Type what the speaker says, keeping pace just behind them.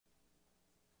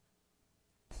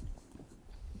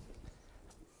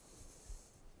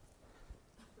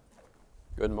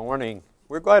Good morning.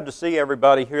 We're glad to see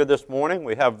everybody here this morning.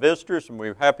 We have visitors, and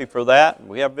we're happy for that. And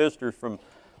we have visitors from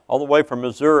all the way from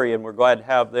Missouri, and we're glad to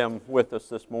have them with us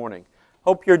this morning.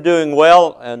 Hope you're doing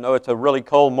well. I know it's a really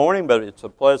cold morning, but it's a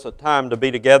pleasant time to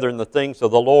be together in the things of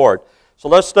the Lord. So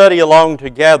let's study along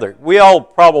together. We all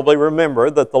probably remember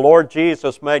that the Lord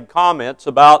Jesus made comments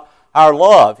about our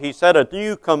love. He said, "A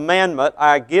new commandment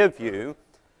I give you,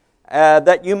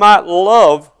 that you might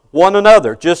love one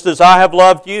another, just as I have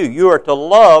loved you." You are to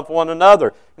love one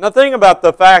another. And the thing about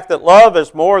the fact that love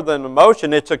is more than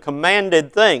emotion, it's a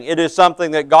commanded thing. It is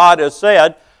something that God has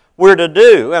said we're to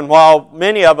do. And while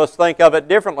many of us think of it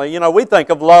differently, we think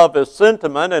of love as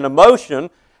sentiment and emotion,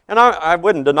 and I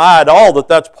wouldn't deny at all that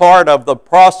that's part of the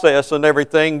process and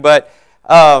everything, but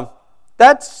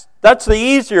that's the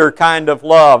easier kind of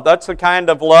love. That's the kind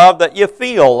of love that you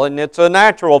feel, and it's a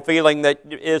natural feeling that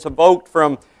is evoked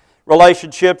from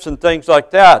relationships and things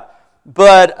like that.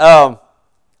 But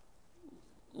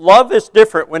love is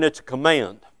different when it's a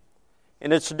command.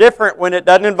 And it's different when it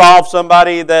doesn't involve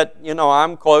somebody that,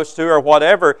 I'm close to or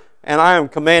whatever, and I am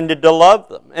commanded to love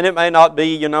them. And it may not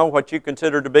be, what you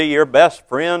consider to be your best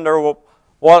friend or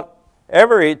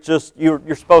whatever. It's just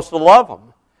you're supposed to love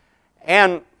them.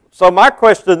 And so my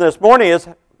question this morning is,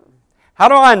 how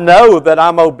do I know that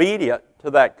I'm obedient to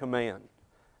that command?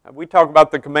 We talk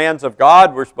about the commands of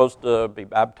God. We're supposed to be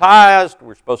baptized.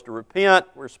 We're supposed to repent.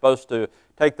 We're supposed to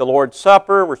take the Lord's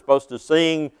Supper. We're supposed to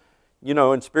sing,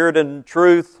 in spirit and in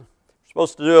truth. We're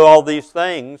supposed to do all these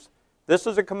things. This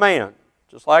is a command.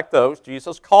 Just like those,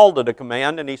 Jesus called it a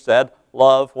command, and He said,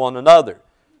 love one another.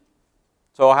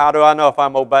 So how do I know if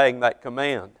I'm obeying that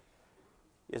command?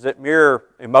 Is it mere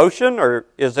emotion, or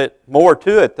is it more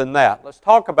to it than that? Let's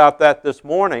talk about that this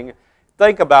morning.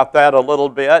 Think about that a little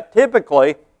bit.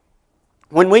 Typically,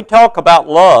 when we talk about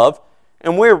love,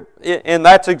 and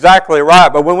that's exactly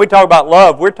right, but when we talk about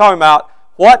love, we're talking about,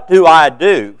 what do I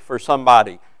do for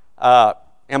somebody?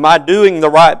 Am I doing the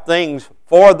right things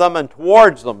for them and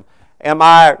towards them? Am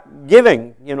I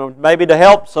giving, maybe to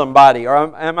help somebody? Or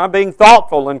am I being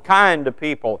thoughtful and kind to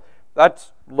people?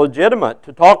 That's legitimate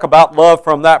to talk about love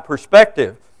from that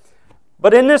perspective.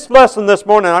 But in this lesson this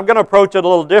morning, I'm going to approach it a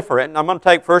little different. And I'm going to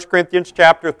take 1 Corinthians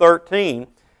chapter 13.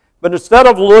 But instead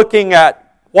of looking at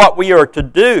what we are to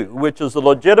do, which is a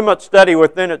legitimate study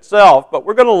within itself, but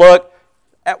we're going to look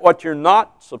at what you're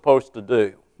not supposed to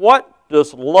do. What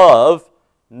does love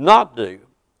not do?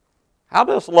 How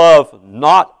does love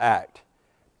not act?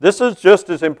 This is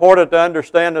just as important to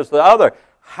understand as the other.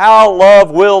 How love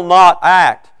will not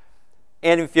act.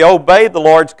 And if you obey the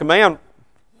Lord's command,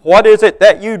 what is it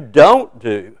that you don't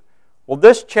do? Well,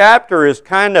 this chapter is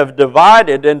kind of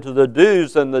divided into the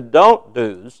do's and the don't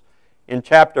do's in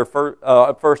 1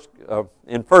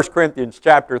 Corinthians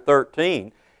chapter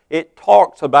 13. It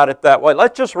talks about it that way.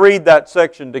 Let's just read that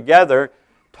section together,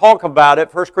 talk about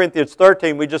it. 1 Corinthians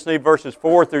 13, we just need verses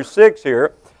 4 through 6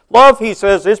 here. Love, he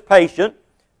says, is patient.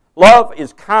 Love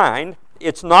is kind.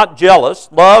 It's not jealous.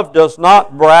 Love does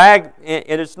not brag,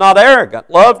 and it's not arrogant.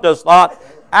 Love does not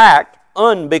act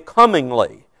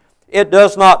unbecomingly. It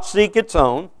does not seek its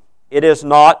own. It is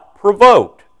not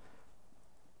provoked.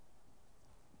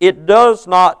 It does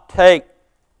not take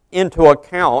into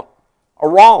account a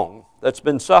wrong that's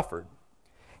been suffered.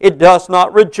 It does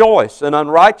not rejoice in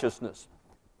unrighteousness,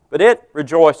 but it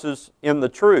rejoices in the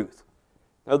truth.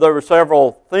 Now, there were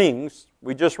several things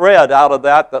we just read out of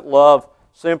that love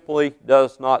simply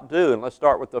does not do. And let's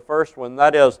start with the first one.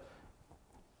 That is,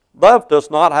 love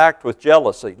does not act with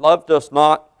jealousy. Love does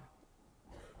not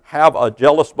have a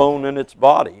jealous bone in its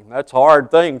body. That's a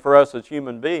hard thing for us as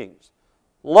human beings.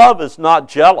 Love is not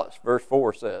jealous, verse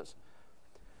 4 says.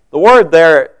 The word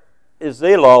there is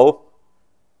zelo,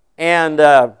 and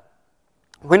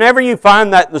whenever you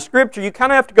find that in the Scripture, you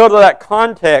kind of have to go to that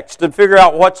context and figure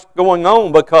out what's going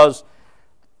on, because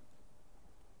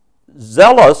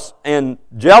zealous and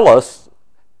jealous,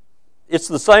 it's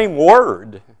the same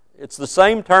word. It's the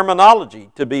same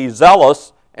terminology, to be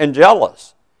zealous and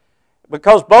jealous.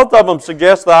 Because both of them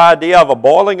suggest the idea of a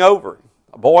boiling over,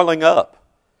 a boiling up.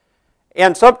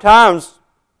 And sometimes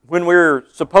when we're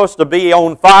supposed to be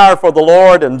on fire for the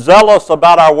Lord and zealous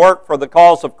about our work for the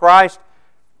cause of Christ,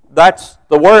 that's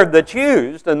the word that's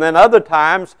used. And then other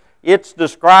times it's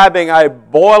describing a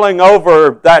boiling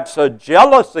over that's a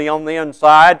jealousy on the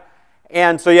inside.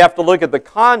 And so you have to look at the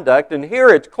conduct. And here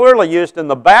it's clearly used in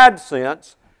the bad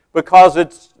sense, because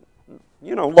it's,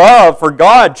 love for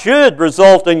God should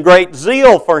result in great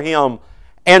zeal for Him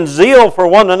and zeal for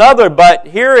one another. But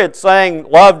here it's saying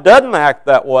love doesn't act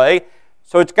that way.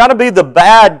 So it's got to be the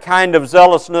bad kind of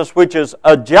zealousness, which is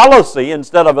a jealousy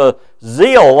instead of a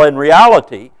zeal in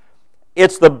reality.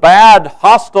 It's the bad,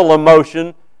 hostile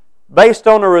emotion based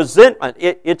on a resentment.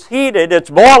 It's heated, it's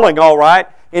boiling all right,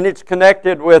 and it's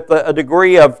connected with a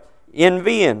degree of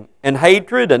envy and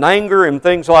hatred and anger and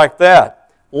things like that.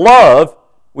 Love,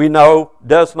 we know,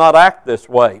 does not act this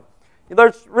way.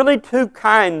 There's really two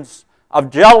kinds of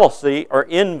jealousy or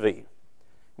envy.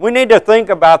 We need to think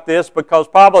about this because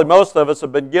probably most of us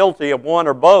have been guilty of one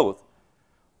or both.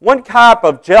 One type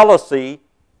of jealousy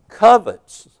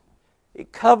covets.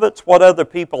 It covets what other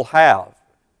people have.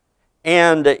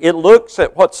 And it looks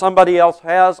at what somebody else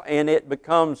has and it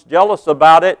becomes jealous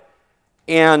about it.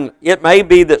 And it may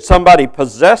be that somebody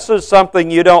possesses something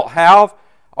you don't have,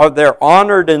 or they're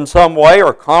honored in some way,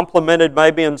 or complimented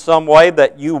maybe in some way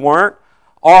that you weren't.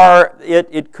 Or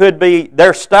it could be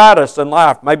their status in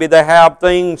life. Maybe they have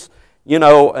things, and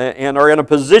are in a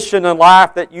position in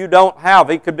life that you don't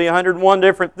have. It could be 101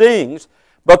 different things.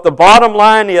 But the bottom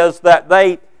line is that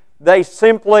they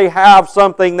simply have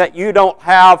something that you don't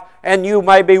have, and you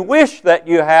maybe wish that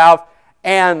you have,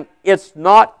 and it's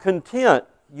not content.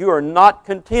 You are not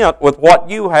content with what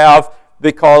you have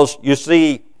because you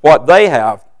see what they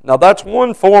have. Now that's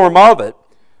one form of it.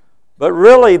 But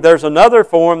really there's another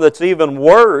form that's even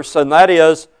worse, and that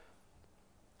is,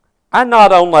 I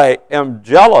not only am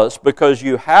jealous because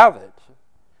you have it,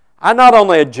 I not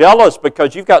only am jealous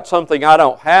because you've got something I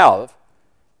don't have,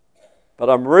 but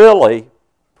I'm really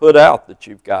put out that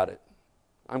you've got it.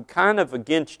 I'm kind of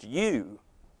against you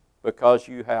because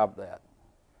you have that.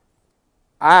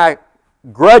 I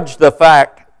grudge the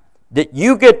fact that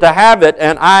you get to have it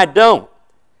and I don't.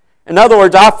 In other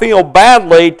words, I feel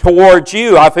badly towards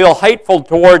you. I feel hateful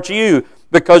towards you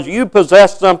because you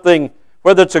possess something,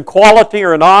 whether it's a quality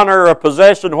or an honor or a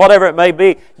possession, whatever it may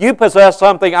be. You possess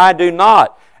something I do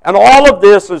not. And all of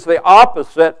this is the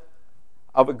opposite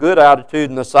of a good attitude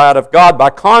in the sight of God. By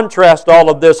contrast, all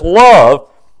of this, love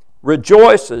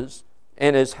rejoices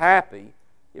and is happy.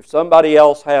 If somebody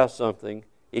else has something,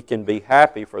 it can be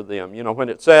happy for them. When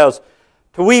it says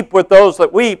to weep with those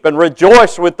that weep and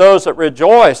rejoice with those that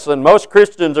rejoice, and most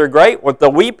Christians are great with the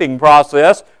weeping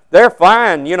process. They're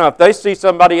fine. If they see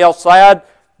somebody else sad,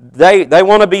 they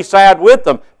want to be sad with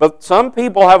them. But some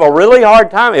people have a really hard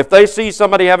time. If they see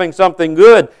somebody having something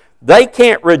good, they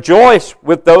can't rejoice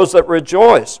with those that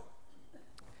rejoice.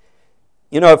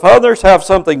 If others have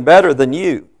something better than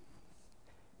you,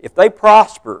 if they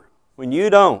prosper when you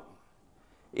don't,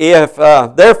 if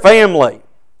their family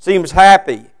seems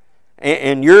happy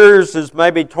and yours is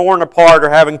maybe torn apart or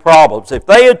having problems, if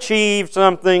they achieve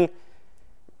something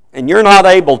and you're not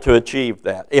able to achieve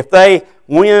that, if they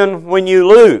win when you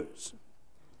lose,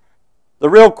 the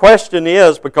real question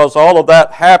is, because all of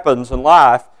that happens in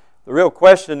life, the real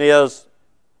question is,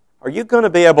 are you going to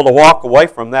be able to walk away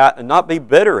from that and not be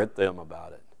bitter at them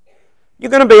about it? You're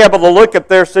going to be able to look at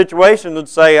their situation and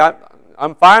say,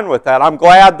 I'm fine with that. I'm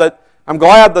glad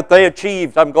that they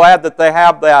achieved. I'm glad that they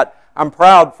have that. I'm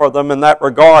proud for them in that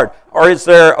regard. Or is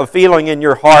there a feeling in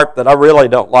your heart that I really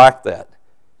don't like that?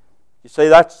 You see,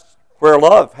 that's where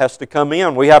love has to come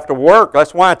in. We have to work.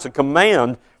 That's why it's a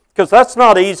command, because that's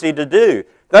not easy to do.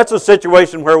 That's a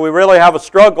situation where we really have a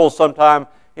struggle sometime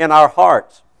in our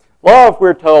hearts. Love,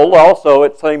 we're told also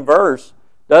at the same verse,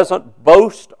 doesn't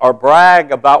boast or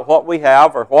brag about what we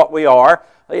have or what we are.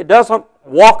 It doesn't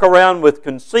walk around with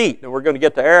conceit, and we're going to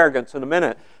get to arrogance in a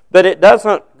minute. But it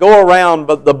doesn't go around,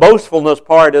 but the boastfulness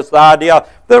part is the idea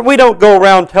that we don't go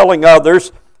around telling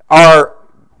others or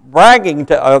bragging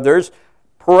to others,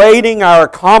 parading our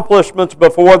accomplishments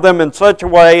before them in such a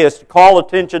way as to call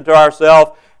attention to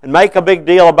ourselves and make a big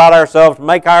deal about ourselves,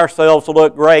 make ourselves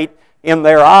look great in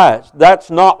their eyes. That's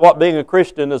not what being a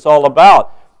Christian is all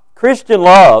about. Christian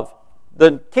love,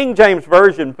 the King James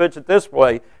Version puts it this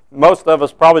way. Most of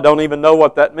us probably don't even know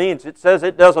what that means. It says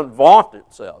it doesn't vaunt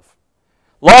itself.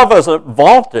 Love doesn't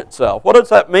vaunt itself. What does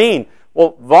that mean?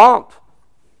 Well, vaunt,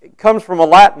 it comes from a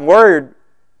Latin word,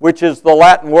 which is the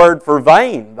Latin word for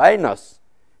vain, vanus.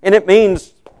 And it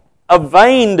means a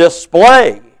vain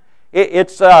display.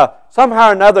 It's somehow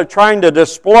or another trying to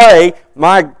display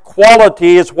my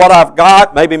qualities, what I've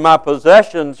got, maybe my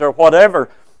possessions or whatever.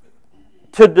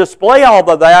 To display all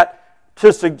of that,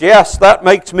 to suggest that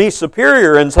makes me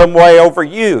superior in some way over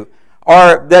you.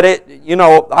 Or that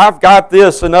I've got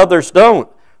this and others don't.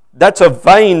 That's a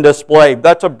vain display.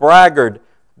 That's a braggart.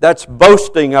 That's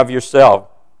boasting of yourself.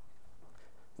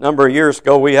 A number of years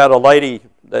ago, we had a lady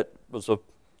that was a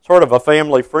sort of a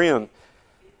family friend.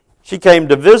 She came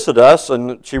to visit us,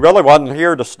 and she really wasn't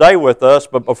here to stay with us,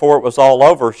 but before it was all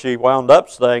over, she wound up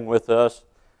staying with us.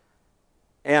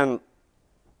 And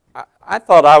I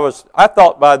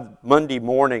thought by Monday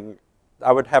morning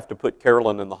I would have to put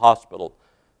Carolyn in the hospital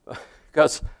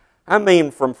Because, I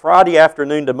mean, from Friday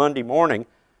afternoon to Monday morning,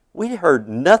 we heard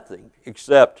nothing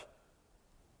except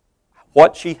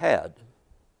what she had.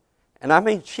 And I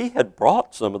mean, she had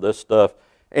brought some of this stuff,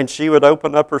 and she would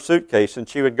open up her suitcase, and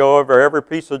she would go over every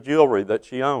piece of jewelry that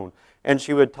she owned. And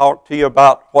she would talk to you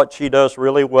about what she does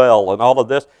really well and all of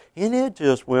this. And it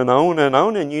just went on,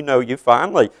 and you know, you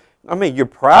finally, I mean, you're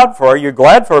proud for her, you're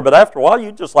glad for her, but after a while,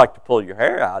 you just like to pull your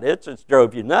hair out. It just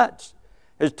drove you nuts.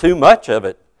 There's too much of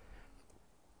it.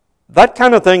 That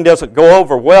kind of thing doesn't go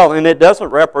over well, and it doesn't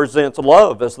represent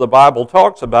love as the Bible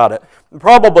talks about it. And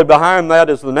probably behind that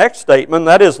is the next statement,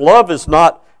 that is, love is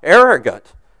not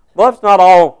arrogant. Love's not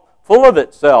all full of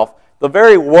itself. The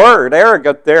very word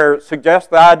arrogant there suggests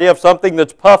the idea of something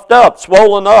that's puffed up,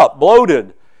 swollen up,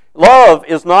 bloated. Love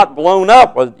is not blown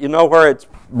up. You know where it's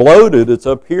bloated? It's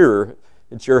up here.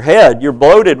 It's your head. You're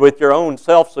bloated with your own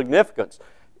self-significance.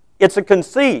 It's a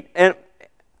conceit. And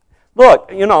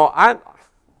look, you know,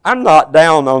 I'm not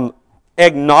down on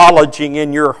acknowledging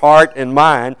in your heart and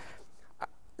mind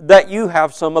that you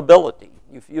have some ability.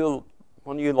 If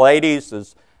one of you ladies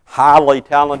is highly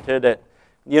talented at,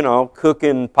 you know,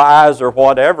 cooking pies or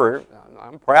whatever,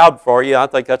 I'm proud for you. I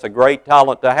think that's a great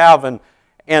talent to have. And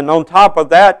on top of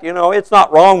that, you know, it's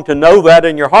not wrong to know that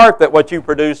in your heart that what you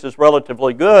produce is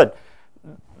relatively good.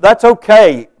 That's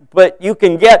okay, but you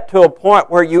can get to a point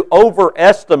where you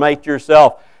overestimate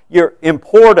yourself, your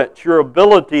importance, your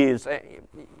abilities,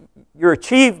 your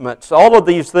achievements, all of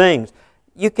these things.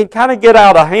 You can kind of get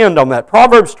out of hand on that.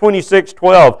 Proverbs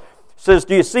 26:12 says,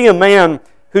 do you see a man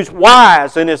who's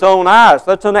wise in his own eyes?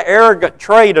 That's an arrogant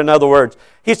trait, in other words.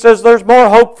 He says there's more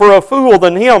hope for a fool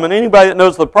than him. And anybody that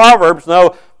knows the Proverbs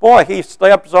know, boy, he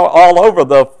steps all over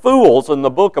the fools in the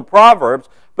book of Proverbs.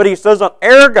 But he says an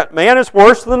arrogant man is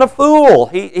worse than a fool.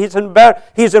 He's in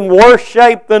worse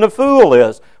shape than a fool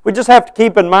is. We just have to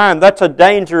keep in mind that's a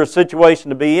dangerous situation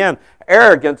to be in.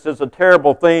 Arrogance is a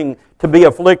terrible thing to be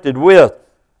afflicted with.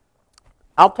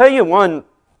 I'll tell you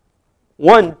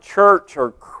one church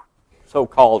or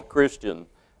so-called Christian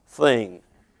thing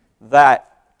that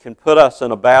can put us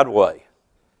in a bad way.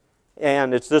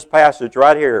 And it's this passage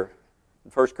right here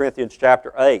in 1 Corinthians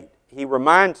chapter 8. He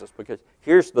reminds us, because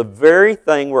here's the very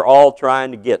thing we're all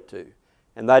trying to get to,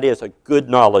 and that is a good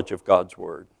knowledge of God's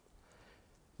Word.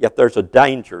 Yet there's a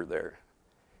danger there.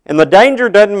 And the danger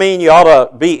doesn't mean you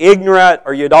ought to be ignorant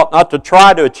or you ought not to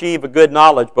try to achieve a good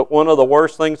knowledge, but one of the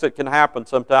worst things that can happen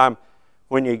sometime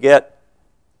when you get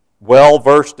well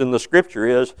versed in the Scripture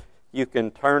is you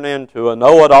can turn into a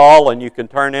know-it-all, and you can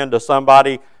turn into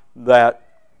somebody that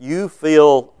you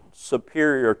feel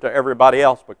superior to everybody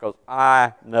else because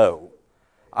I know.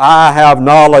 I have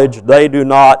knowledge, they do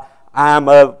not. I'm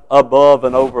above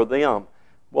and over them.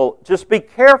 Well, just be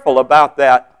careful about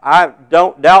that. I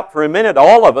don't doubt for a minute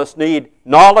all of us need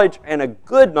knowledge and a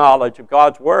good knowledge of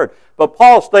God's Word. But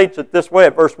Paul states it this way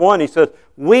at verse 1. He says,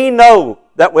 we know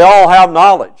that we all have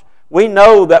knowledge. We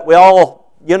know that we all,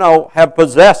 have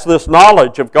possessed this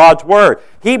knowledge of God's Word.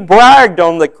 He bragged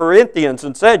on the Corinthians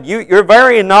and said, you're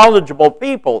very knowledgeable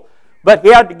people. But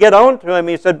he had to get on to him.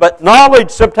 He said, but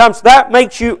knowledge, sometimes that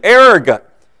makes you arrogant.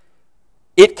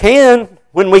 It can,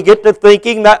 when we get to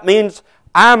thinking, that means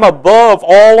I'm above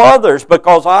all others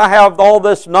because I have all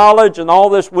this knowledge and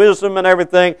all this wisdom and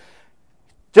everything.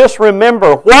 Just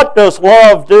remember, what does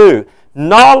love do?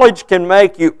 Knowledge can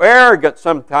make you arrogant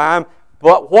sometimes,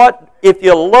 but what if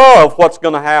you love, what's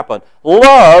going to happen?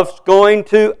 Love's going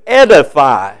to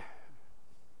edify.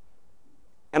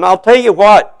 And I'll tell you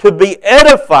what, to be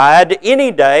edified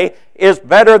any day is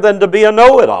better than to be a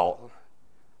know-it-all.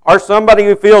 Or somebody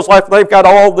who feels like they've got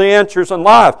all the answers in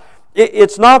life.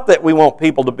 It's not that we want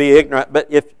people to be ignorant, but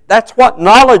if that's what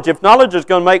knowledge, if knowledge is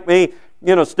going to make me,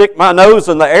 stick my nose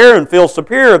in the air and feel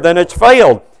superior, then it's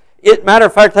failed. Matter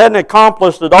of fact, it hasn't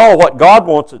accomplished at all what God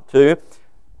wants it to.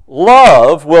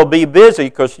 Love will be busy,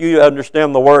 because you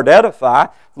understand the word edify.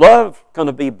 Love's going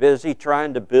to be busy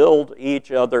trying to build each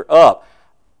other up.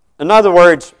 In other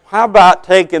words, how about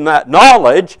taking that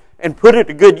knowledge and put it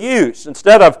to good use?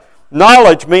 Instead of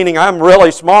knowledge meaning I'm really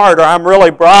smart or I'm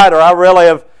really bright or I really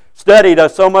have studied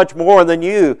so much more than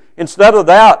you. Instead of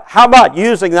that, how about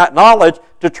using that knowledge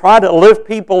to try to lift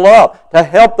people up, to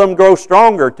help them grow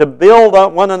stronger, to build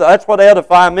up one another? That's what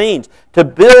edify means, to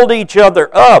build each other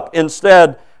up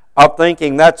instead of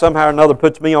thinking that somehow or another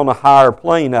puts me on a higher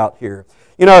plane out here.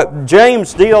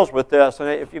 James deals with this, and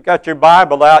if you've got your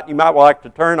Bible out, you might like to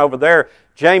turn over there.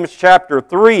 James chapter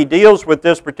 3 deals with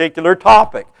this particular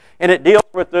topic, and it deals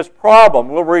with this problem.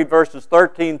 We'll read verses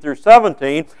 13 through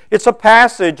 17. It's a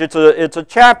passage, it's a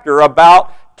chapter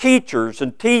about teachers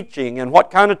and teaching and what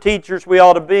kind of teachers we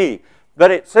ought to be.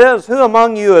 But it says, who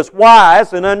among you is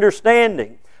wise and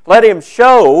understanding? Let him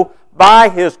show by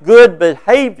his good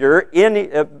behavior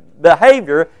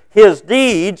his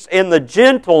deeds in the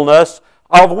gentleness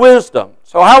of wisdom.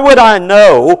 So how would I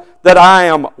know that I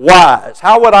am wise?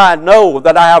 How would I know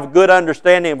that I have good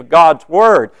understanding of God's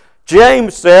Word?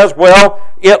 James says, well,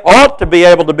 it ought to be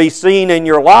able to be seen in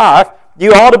your life.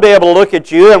 You ought to be able to look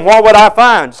at you, and what would I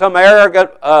find? Some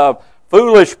arrogant,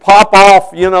 foolish,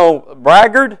 pop-off,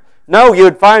 braggart? No,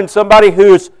 you'd find somebody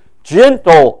who's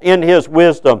gentle in his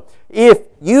wisdom. If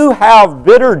you have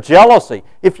bitter jealousy,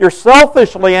 if you're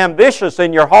selfishly ambitious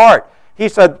in your heart, he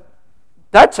said,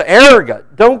 that's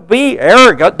arrogant. Don't be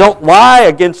arrogant. Don't lie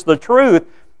against the truth.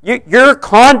 Your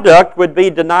conduct would be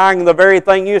denying the very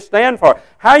thing you stand for.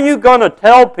 How are you going to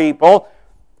tell people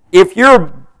if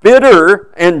you're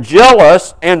bitter and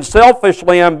jealous and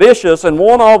selfishly ambitious and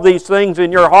want all these things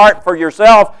in your heart for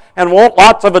yourself and want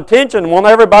lots of attention, want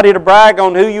everybody to brag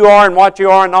on who you are and what you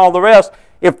are and all the rest?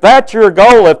 If that's your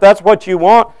goal, if that's what you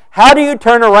want, how do you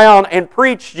turn around and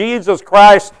preach Jesus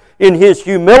Christ in His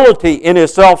humility, in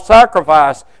His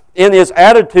self-sacrifice, in His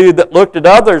attitude that looked at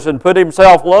others and put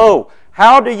Himself low?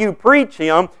 How do you preach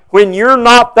Him when you're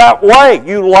not that way?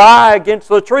 You lie against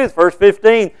the truth. Verse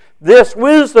 15, this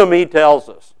wisdom, he tells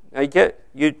us. Now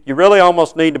you really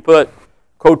almost need to put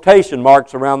quotation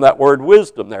marks around that word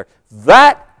wisdom there.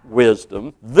 That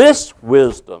wisdom, this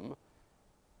wisdom,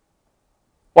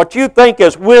 what you think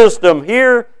is wisdom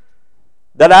here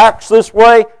that acts this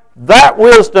way, that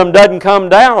wisdom doesn't come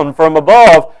down from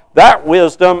above. That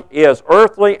wisdom is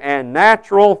earthly and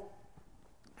natural.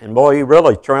 And boy, he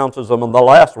really trounces them on the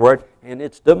last word, and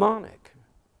it's demonic.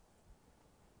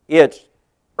 It's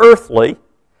earthly.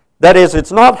 That is,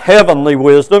 it's not heavenly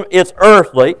wisdom, it's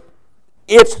earthly.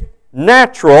 It's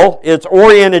natural, it's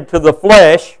oriented to the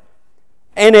flesh,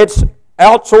 and it's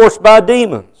outsourced by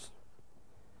demons.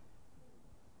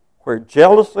 Where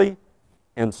jealousy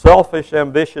and selfish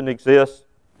ambition exist,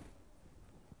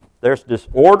 there's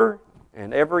disorder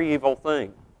and every evil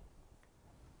thing.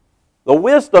 The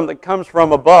wisdom that comes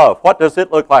from above, what does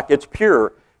it look like? It's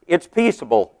pure, it's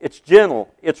peaceable, it's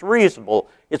gentle, it's reasonable,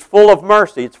 it's full of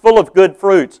mercy, it's full of good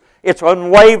fruits, it's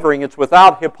unwavering, it's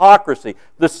without hypocrisy.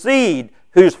 The seed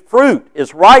whose fruit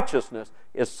is righteousness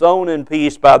is sown in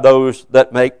peace by those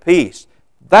that make peace.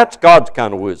 That's God's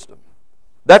kind of wisdom.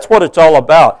 That's what it's all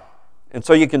about. And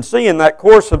so you can see in that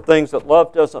course of things that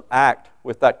love doesn't act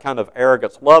with that kind of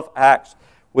arrogance. Love acts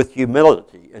with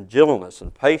humility and gentleness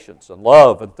and patience and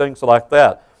love and things like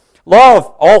that.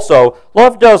 Love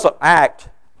doesn't act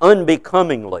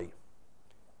unbecomingly.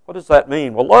 What does that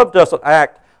mean? Well, love doesn't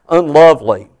act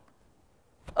unlovely,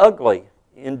 ugly,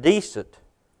 indecent,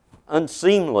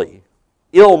 unseemly,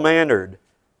 ill-mannered,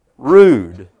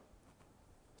 rude.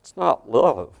 It's not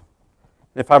love.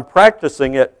 And if I'm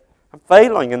practicing it, I'm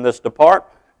failing in this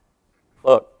department.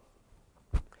 Look,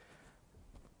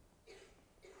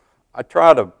 I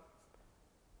try to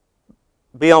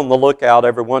be on the lookout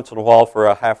every once in a while for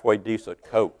a halfway decent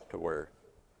coat to wear,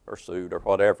 or suit, or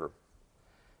whatever.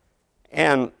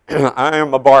 And I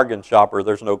am a bargain shopper,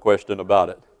 there's no question about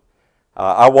it.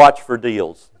 I watch for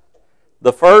deals.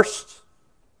 The first,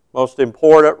 most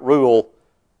important rule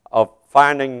of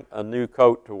finding a new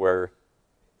coat to wear,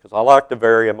 because I like to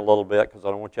vary them a little bit because I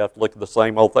don't want you to have to look at the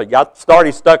same old thing. You're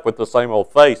already stuck with the same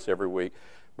old face every week.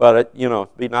 But,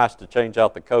 it'd be nice to change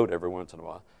out the coat every once in a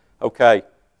while. Okay,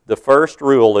 the first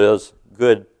rule is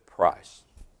good price.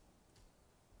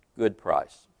 Good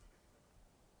price.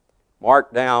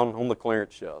 Marked down on the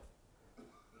clearance shelf.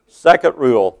 Second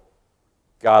rule,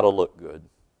 got to look good.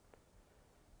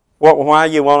 Why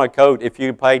you want a coat if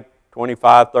you pay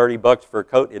 $25, $30 for a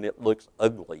coat and it looks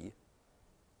ugly?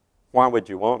 Why would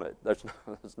you want it? There's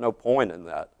no point in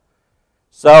that.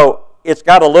 So it's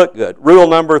got to look good. Rule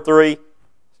number 3,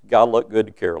 got to look good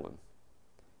to Carolyn.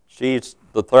 She's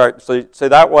the third. See,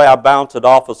 that way I bounce it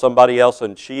off of somebody else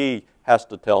and she has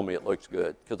to tell me it looks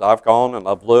good. Because I've gone and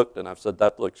I've looked and I've said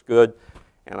that looks good.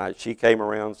 And she came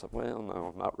around and said, well,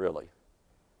 no, not really.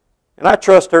 And I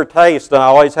trust her taste, and I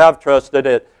always have trusted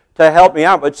it to help me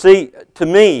out. But see, to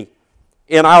me,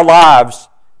 in our lives,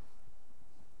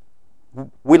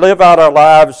 we live out our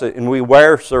lives and we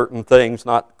wear certain things,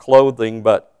 not clothing,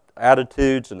 but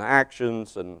attitudes and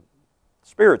actions and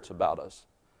spirits about us.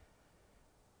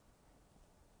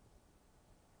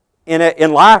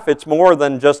 In life, it's more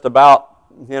than just about,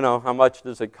 how much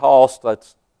does it cost.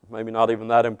 That's maybe not even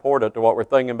that important to what we're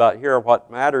thinking about here.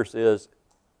 What matters is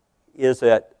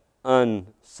it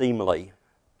unseemly?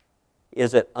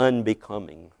 Is it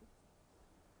unbecoming?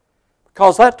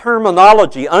 Because that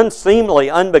terminology, unseemly,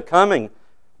 unbecoming,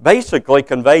 basically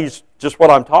conveys just what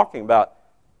I'm talking about.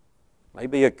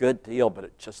 Maybe a good deal, but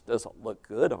it just doesn't look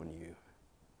good on you.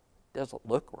 It doesn't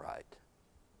look right.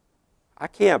 I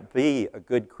can't be a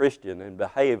good Christian and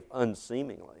behave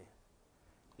unseemingly.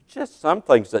 It's just some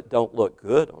things that don't look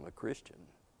good on a Christian.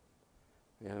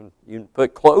 And you can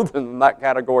put clothing in that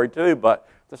category too, but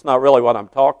that's not really what I'm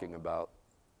talking about.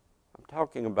 I'm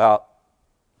talking about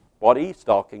what he's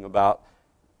talking about.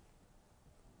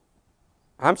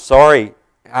 I'm sorry.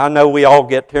 I know we all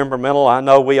get temperamental. I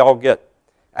know we all get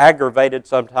aggravated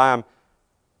sometime.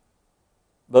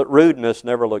 But rudeness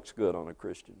never looks good on a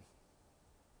Christian.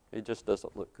 It just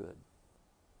doesn't look good.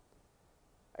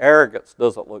 Arrogance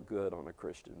doesn't look good on a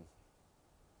Christian.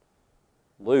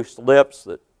 Loose lips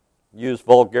that use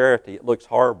vulgarity, it looks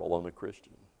horrible on a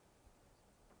Christian.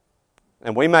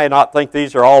 And we may not think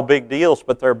these are all big deals,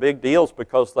 but they're big deals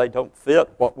because they don't fit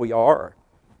what we are.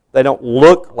 They don't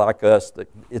look like us.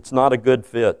 It's not a good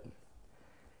fit.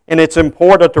 And it's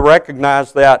important to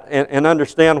recognize that and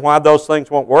understand why those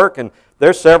things won't work. And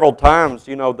there's several times,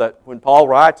 that when Paul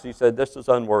writes, he said, this is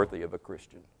unworthy of a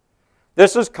Christian.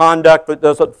 This is conduct that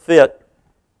doesn't fit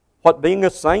what being a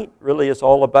saint really is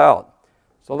all about.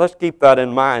 So let's keep that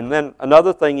in mind. Then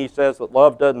another thing he says that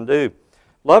love doesn't do,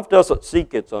 love doesn't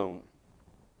seek its own.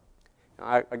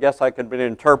 I guess that can be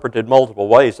interpreted multiple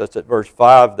ways. That's at verse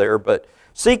 5 there. But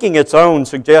seeking its own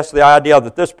suggests the idea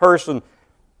that this person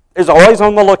is always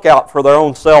on the lookout for their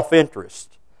own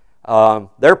self-interest,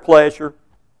 their pleasure,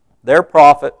 their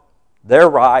profit, their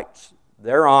rights,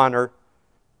 their honor.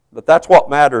 But that's what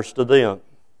matters to them.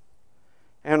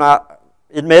 And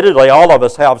admittedly, all of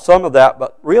us have some of that,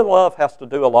 but real love has to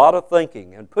do a lot of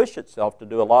thinking and push itself to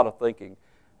do a lot of thinking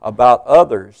about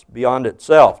others beyond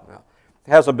itself. Now, it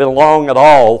hasn't been long at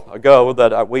all ago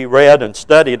that we read and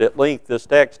studied at length this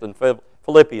text in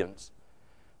Philippians.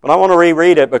 But I want to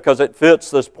reread it because it fits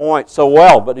this point so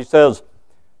well. But he says,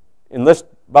 in this,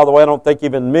 by the way, I don't think he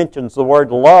even mentions the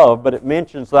word love, but it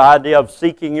mentions the idea of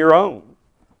seeking your own.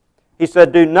 He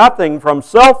said, do nothing from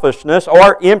selfishness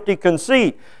or empty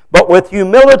conceit, but with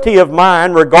humility of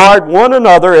mind regard one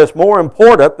another as more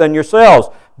important than yourselves.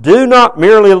 Do not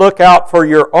merely look out for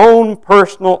your own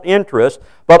personal interest,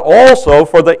 but also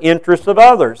for the interest of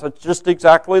others. That's just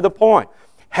exactly the point.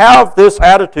 Have this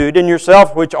attitude in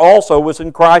yourself, which also was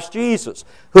in Christ Jesus,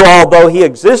 who, although he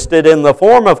existed in the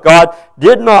form of God,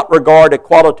 did not regard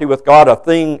equality with God a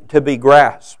thing to be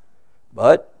grasped,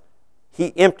 but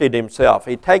he emptied himself.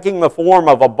 He, taking the form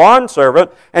of a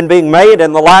bondservant and being made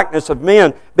in the likeness of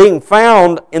men, being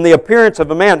found in the appearance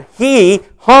of a man, he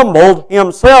humbled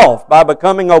himself by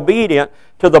becoming obedient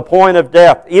to the point of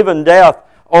death, even death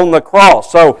on the cross.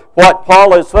 So what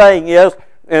Paul is saying is,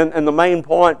 and the main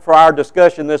point for our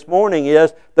discussion this morning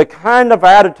is, the kind of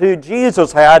attitude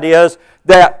Jesus had is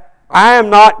that I am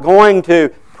not going to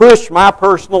push my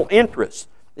personal interests.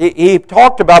 He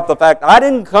talked about the fact, I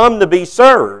didn't come to be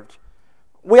served.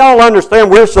 We all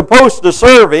understand we're supposed to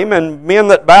serve Him, and men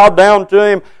that bowed down to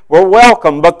Him were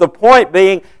welcome. But the point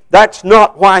being, that's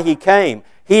not why He came.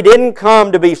 He didn't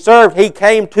come to be served. He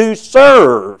came to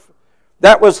serve.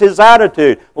 That was His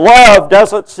attitude. Love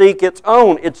doesn't seek its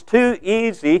own. It's too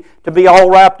easy to be all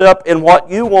wrapped up in what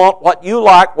you want, what you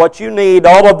like, what you need,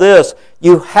 all of this.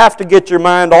 You have to get your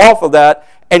mind off of that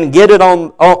and get it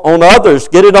on others,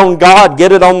 get it on God,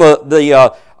 get it on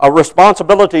the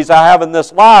responsibilities I have in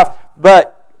this life.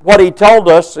 But what he told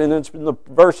us, and it's in the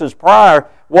verses prior,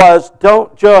 was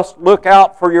don't just look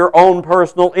out for your own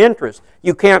personal interest.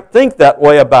 You can't think that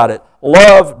way about it.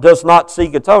 Love does not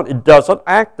seek its own. It doesn't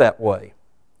act that way.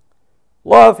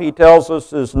 Love, he tells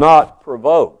us, is not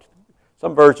provoked.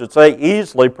 Some versions say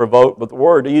easily provoked, but the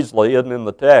word easily isn't in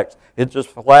the text. It's just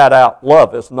flat out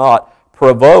love. It's not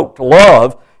provoked.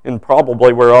 Love, and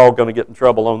probably we're all going to get in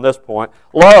trouble on this point,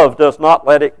 love does not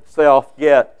let itself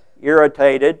get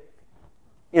irritated,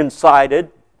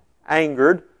 incited,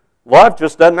 angered. Love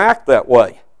just doesn't act that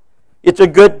way. It's a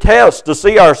good test to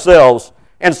see ourselves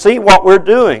and see what we're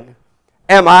doing.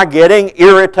 Am I getting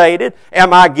irritated?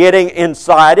 Am I getting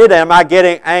incited? Am I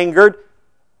getting angered?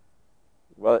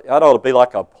 Well, that ought to be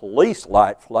like a police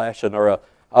light flashing or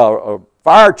a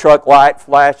fire truck light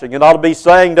flashing. It ought to be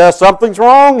saying to us, something's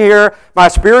wrong here. My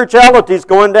spirituality is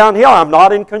going downhill. I'm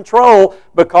not in control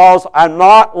because I'm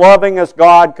not loving as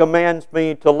God commands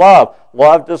me to love.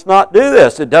 Love does not do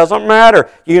this. It doesn't matter.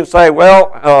 You can say,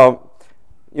 well,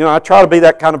 I try to be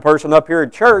that kind of person up here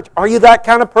in church. Are you that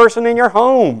kind of person in your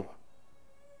home?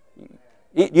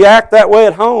 You act that way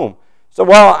at home. So,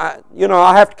 well,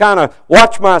 I have to kind of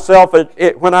watch myself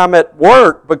when I'm at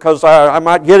work because I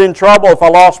might get in trouble if I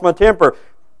lost my temper.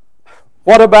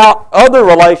 What about other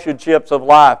relationships of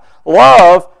life?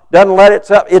 Love doesn't let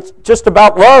itself, it's just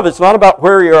about love. It's not about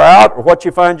where you're at or what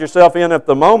you find yourself in at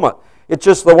the moment. It's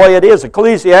just the way it is.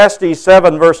 Ecclesiastes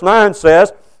 7 verse 9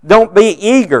 says, don't be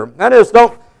eager. That is,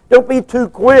 don't be too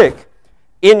quick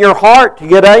in your heart to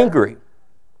get angry.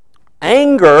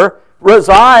 Anger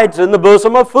resides in the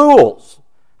bosom of fools.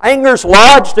 Anger's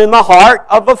lodged in the heart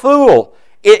of a fool.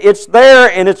 It's there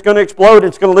and it's going to explode.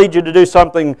 It's going to lead you to do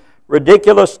something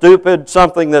ridiculous, stupid,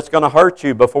 something that's going to hurt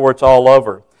you before it's all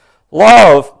over.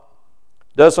 Love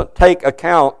doesn't take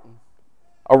account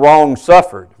a wrong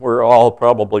suffered. We're all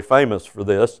probably famous for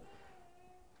this.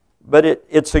 But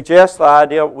it suggests the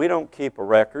idea we don't keep a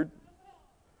record.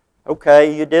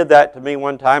 Okay, you did that to me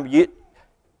one time.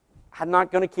 I'm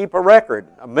not going to keep a record,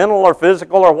 a mental or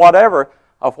physical or whatever,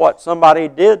 of what somebody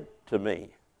did to me.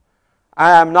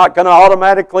 I'm not going to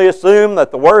automatically assume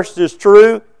that the worst is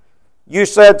true. You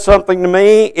said something to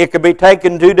me. It could be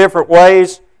taken two different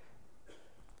ways.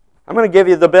 I'm going to give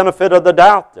you the benefit of the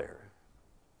doubt there.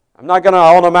 I'm not going to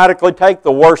automatically take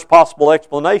the worst possible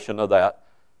explanation of that.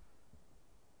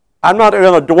 I'm not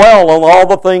going to dwell on all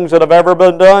the things that have ever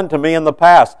been done to me in the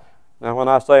past. Now, when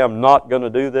I say I'm not going to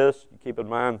do this, keep in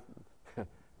mind,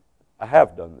 I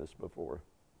have done this before.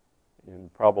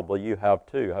 And probably you have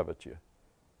too, haven't you?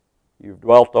 You've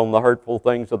dwelt on the hurtful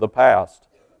things of the past.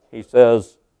 He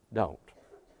says, don't.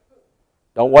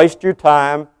 Don't waste your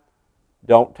time.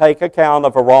 Don't take account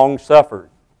of a wrong suffered.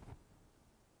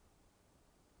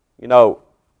 You know,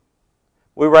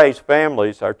 we raise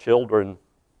families, our children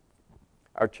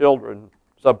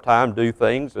sometimes do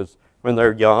things as when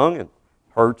they're young and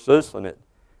hurts us and it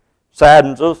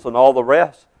saddens us and all the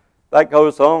rest. That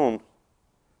goes on.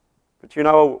 But you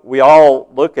know, we all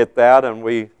look at that and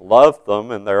we love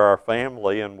them and they're our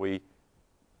family and we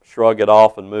shrug it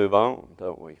off and move on,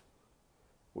 don't we?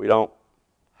 We don't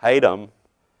hate them.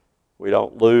 We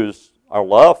don't lose our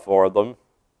love for them.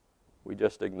 We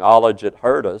just acknowledge it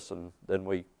hurt us and then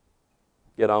we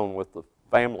get on with the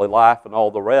family life and all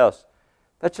the rest.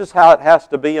 That's just how it has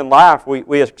to be in life.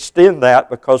 We extend that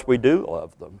because we do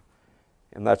love them.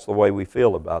 And that's the way we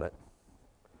feel about it.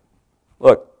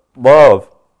 Look,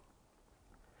 love,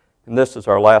 and this is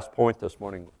our last point this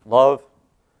morning, love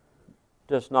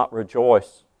does not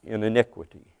rejoice in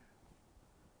iniquity.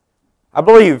 I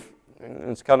believe, and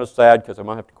it's kind of sad because I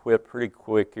might have to quit pretty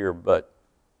quick here, but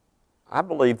I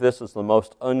believe this is the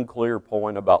most unclear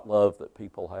point about love that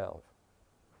people have.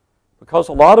 Because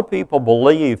a lot of people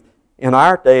believe in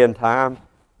our day and time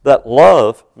that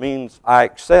love means I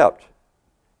accept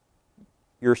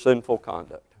your sinful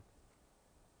conduct.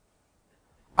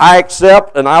 I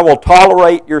accept and I will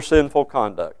tolerate your sinful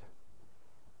conduct.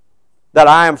 That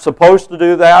I am supposed to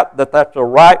do that, that that's the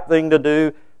right thing to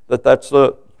do, that that's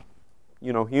the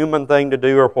human thing to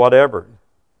do or whatever.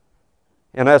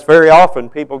 And that's very often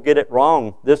people get it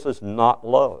wrong. This is not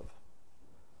love.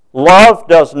 Love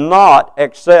does not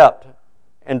accept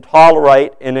and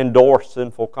tolerate and endorse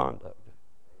sinful conduct.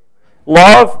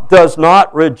 Love does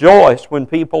not rejoice when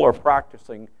people are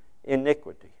practicing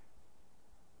iniquity.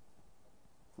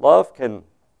 Love can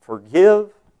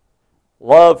forgive.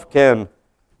 Love can,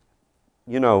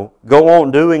 go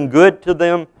on doing good to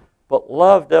them. But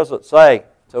love doesn't say,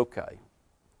 it's okay.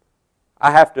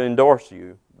 I have to endorse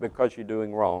you because you're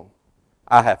doing wrong.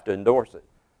 I have to endorse it.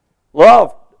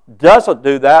 Love doesn't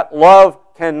do that. Love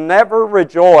can never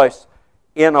rejoice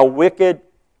in a wicked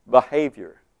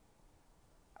behavior.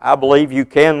 I believe you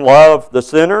can love the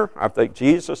sinner. I think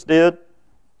Jesus did.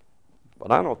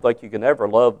 But I don't think you can ever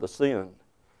love the sin.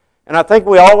 And I think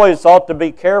we always ought to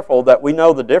be careful that we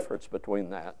know the difference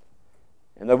between that.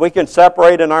 And that we can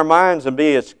separate in our minds and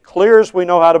be as clear as we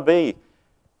know how to be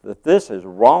that this is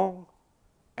wrong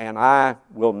and I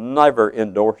will never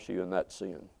endorse you in that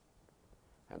sin.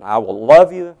 And I will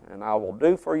love you and I will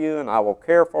do for you and I will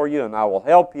care for you and I will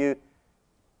help you.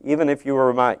 Even if you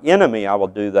were my enemy, I will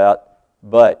do that.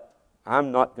 But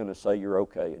I'm not going to say you're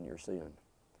okay in your sin.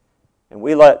 And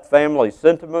we let family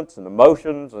sentiments and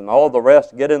emotions and all the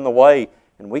rest get in the way,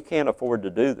 and we can't afford to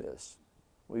do this.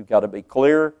 We've got to be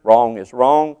clear. Wrong is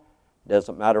wrong. It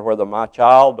doesn't matter whether my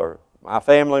child or my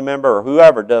family member or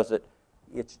whoever does it.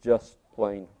 It's just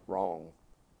plain wrong.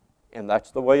 And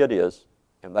that's the way it is,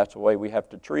 and that's the way we have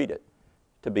to treat it,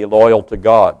 to be loyal to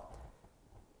God.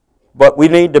 But we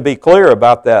need to be clear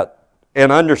about that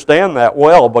and understand that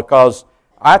well, because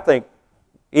I think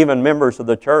even members of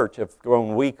the church have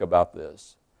grown weak about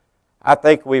this. I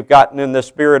think we've gotten in the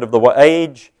spirit of the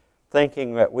age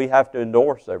thinking that we have to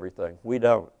endorse everything. We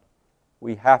don't.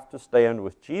 We have to stand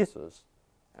with Jesus,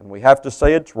 and we have to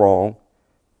say it's wrong,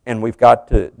 and we've got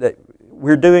to, that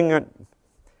we're doing it.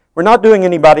 We're not doing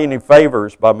anybody any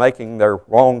favors by making their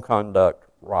wrong conduct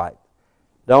right.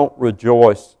 Don't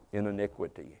rejoice in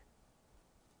iniquity.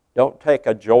 Don't take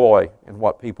a joy in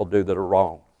what people do that are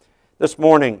wrong. This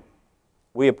morning,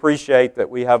 we appreciate that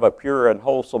we have a pure and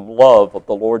wholesome love of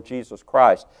the Lord Jesus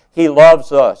Christ. He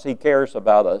loves us. He cares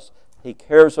about us. He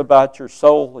cares about your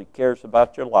soul. He cares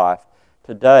about your life.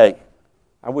 Today,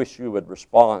 I wish you would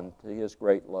respond to His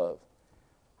great love.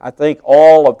 I think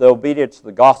all of the obedience to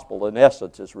the gospel, in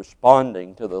essence, is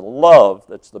responding to the love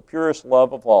that's the purest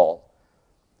love of all.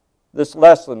 This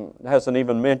lesson hasn't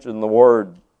even mentioned the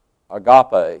word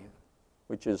agape,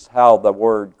 which is how the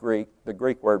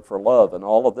Greek word for love in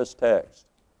all of this text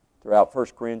throughout 1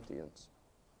 Corinthians.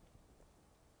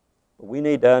 But we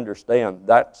need to understand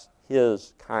that's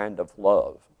His kind of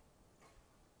love.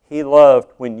 He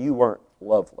loved when you weren't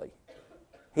lovely.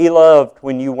 He loved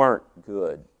when you weren't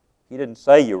good. He didn't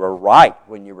say you were right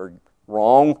when you were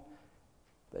wrong,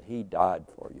 but He died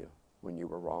for you when you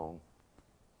were wrong.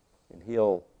 And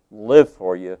He'll live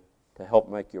for you to help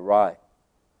make you right.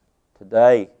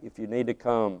 Today, if you need to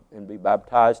come and be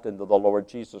baptized into the Lord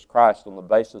Jesus Christ on the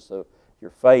basis of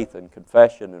your faith and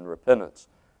confession and repentance,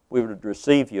 we would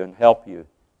receive you and help you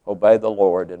obey the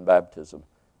Lord in baptism.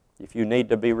 If you need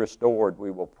to be restored,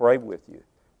 we will pray with you.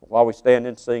 While we stand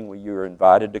and sing, you are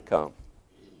invited to come.